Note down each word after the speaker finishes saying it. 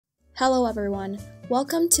Hello everyone,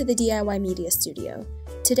 welcome to the DIY Media Studio.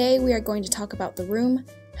 Today we are going to talk about the room,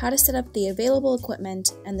 how to set up the available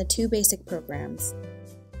equipment, and the two basic programs.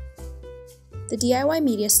 The DIY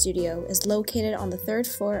Media Studio is located on the third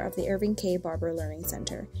floor of the Irving K. Barber Learning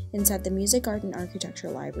Centre inside the Music, Art and Architecture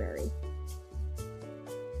Library.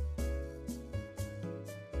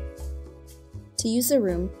 To use the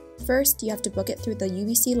room, first you have to book it through the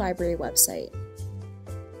UBC library website.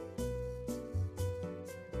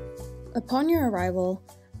 Upon your arrival,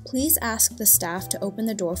 please ask the staff to open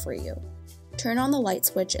the door for you. Turn on the light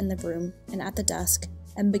switch in the room and at the desk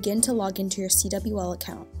and begin to log into your CWL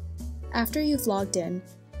account. After you've logged in,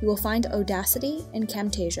 you will find Audacity and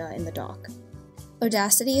Camtasia in the dock.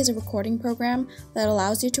 Audacity is a recording program that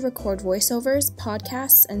allows you to record voiceovers,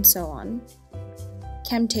 podcasts, and so on.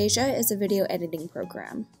 Camtasia is a video editing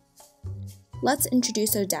program. Let's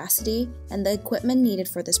introduce Audacity and the equipment needed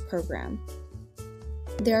for this program.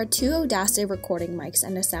 There are two Audacity recording mics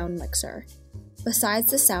and a sound mixer.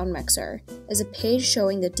 Besides the sound mixer is a page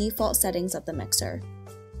showing the default settings of the mixer.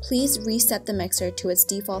 Please reset the mixer to its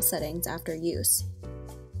default settings after use.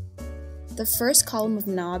 The first column of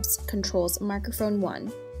knobs controls microphone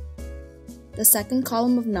 1. The second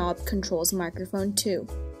column of knob controls microphone 2.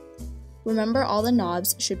 Remember, all the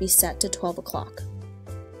knobs should be set to 12 o'clock.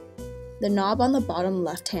 The knob on the bottom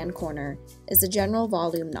left-hand corner is the general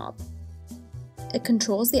volume knob. It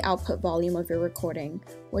controls the output volume of your recording,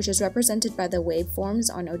 which is represented by the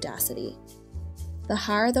waveforms on Audacity. The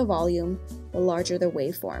higher the volume, the larger the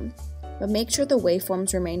waveform, but make sure the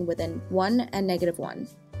waveforms remain within 1 and -1.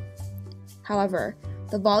 However,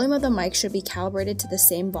 the volume of the mic should be calibrated to the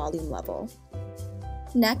same volume level.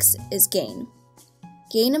 Next is gain.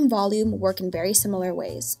 Gain and volume work in very similar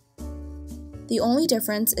ways. The only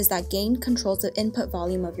difference is that gain controls the input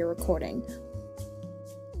volume of your recording.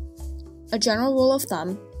 A general rule of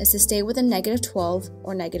thumb is to stay within -12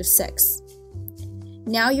 or -6.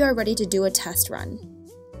 Now you are ready to do a test run.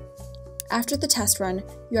 After the test run,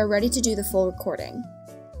 you are ready to do the full recording.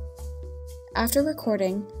 After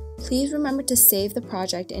recording, please remember to save the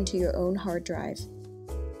project into your own hard drive.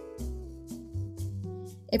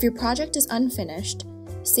 If your project is unfinished,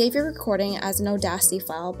 save your recording as an Audacity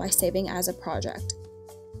file by saving as a project.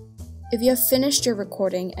 If you have finished your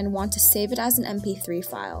recording and want to save it as an MP3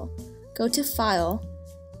 file, go to File,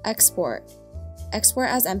 Export, Export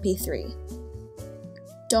as MP3.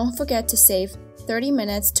 Don't forget to save 30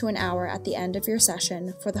 minutes to an hour at the end of your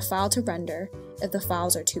session for the file to render if the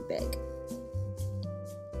files are too big.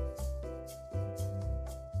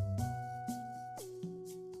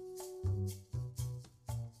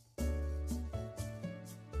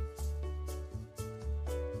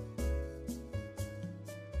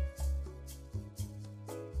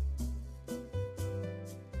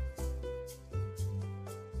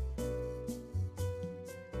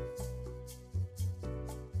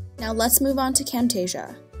 Now let's move on to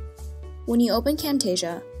Camtasia. When you open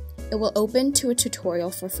Camtasia, it will open to a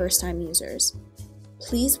tutorial for first-time users.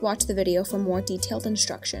 Please watch the video for more detailed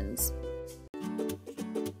instructions.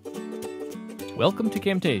 Welcome to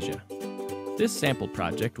Camtasia. This sample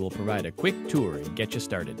project will provide a quick tour and get you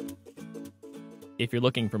started. If you're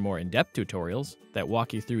looking for more in-depth tutorials that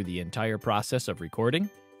walk you through the entire process of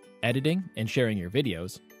recording, editing, and sharing your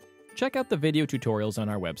videos, check out the video tutorials on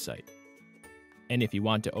our website. And if you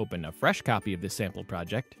want to open a fresh copy of this sample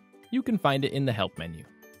project, you can find it in the Help menu.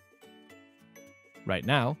 Right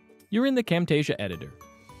now, you're in the Camtasia editor.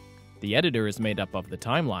 The editor is made up of the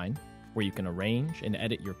timeline, where you can arrange and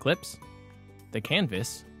edit your clips, the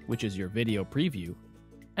canvas, which is your video preview,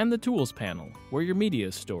 and the tools panel, where your media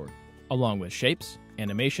is stored, along with shapes,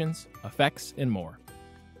 animations, effects, and more.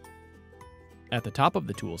 At the top of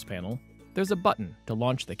the tools panel, there's a button to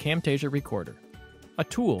launch the Camtasia Recorder, a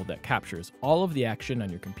tool that captures all of the action on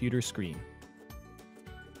your computer screen.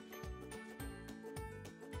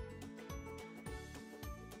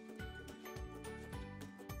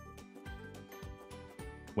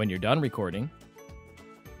 When you're done recording,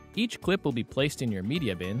 each clip will be placed in your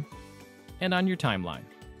media bin and on your timeline.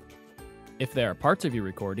 If there are parts of your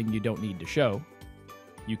recording you don't need to show,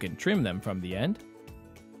 you can trim them from the end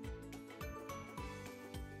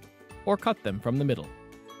or cut them from the middle.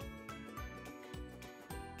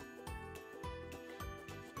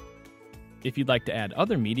 If you'd like to add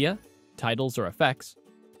other media, titles, or effects,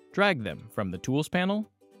 drag them from the Tools panel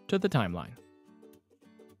to the timeline.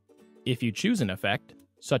 If you choose an effect,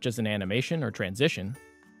 such as an animation or transition,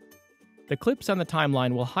 the clips on the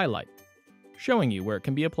timeline will highlight, showing you where it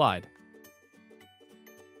can be applied.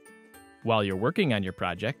 While you're working on your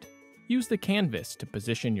project, use the canvas to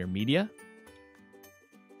position your media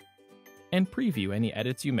and preview any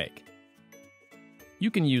edits you make. You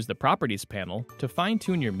can use the Properties panel to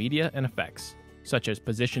fine-tune your media and effects, such as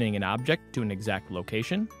positioning an object to an exact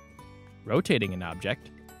location, rotating an object,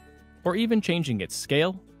 or even changing its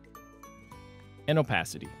scale and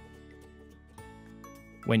opacity.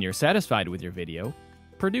 When you're satisfied with your video,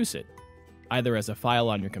 produce it, either as a file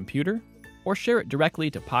on your computer or share it directly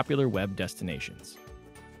to popular web destinations.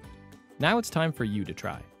 Now it's time for you to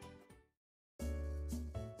try.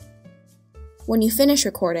 When you finish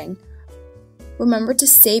recording, remember to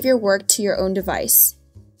save your work to your own device.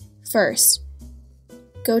 First,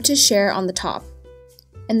 go to Share on the top.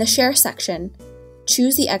 In the Share section,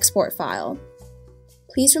 choose the export file.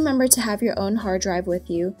 Please remember to have your own hard drive with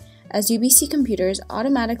you, as UBC computers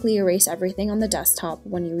automatically erase everything on the desktop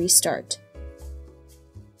when you restart.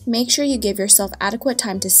 Make sure you give yourself adequate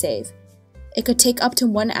time to save. It could take up to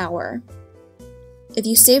 1 hour. If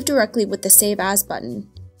you save directly with the Save As button,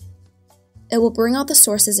 it will bring all the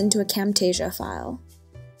sources into a Camtasia file.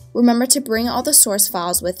 Remember to bring all the source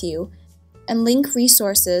files with you and link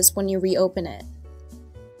resources when you reopen it.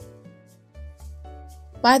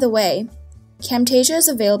 By the way, Camtasia is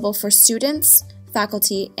available for students,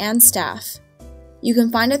 faculty, and staff. You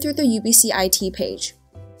can find it through the UBC IT page.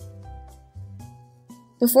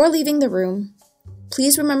 Before leaving the room,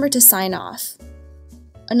 please remember to sign off.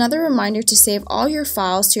 Another reminder to save all your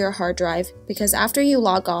files to your hard drive, because after you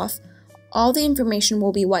log off, all the information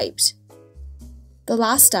will be wiped. The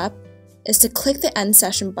last step is to click the End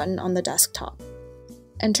Session button on the desktop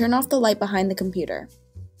and turn off the light behind the computer.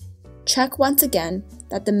 Check once again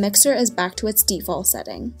that the mixer is back to its default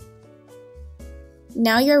setting.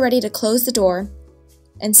 Now you're ready to close the door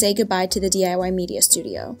and say goodbye to the DIY Media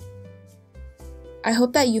Studio. I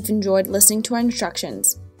hope that you've enjoyed listening to our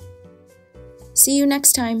instructions. See you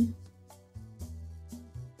next time!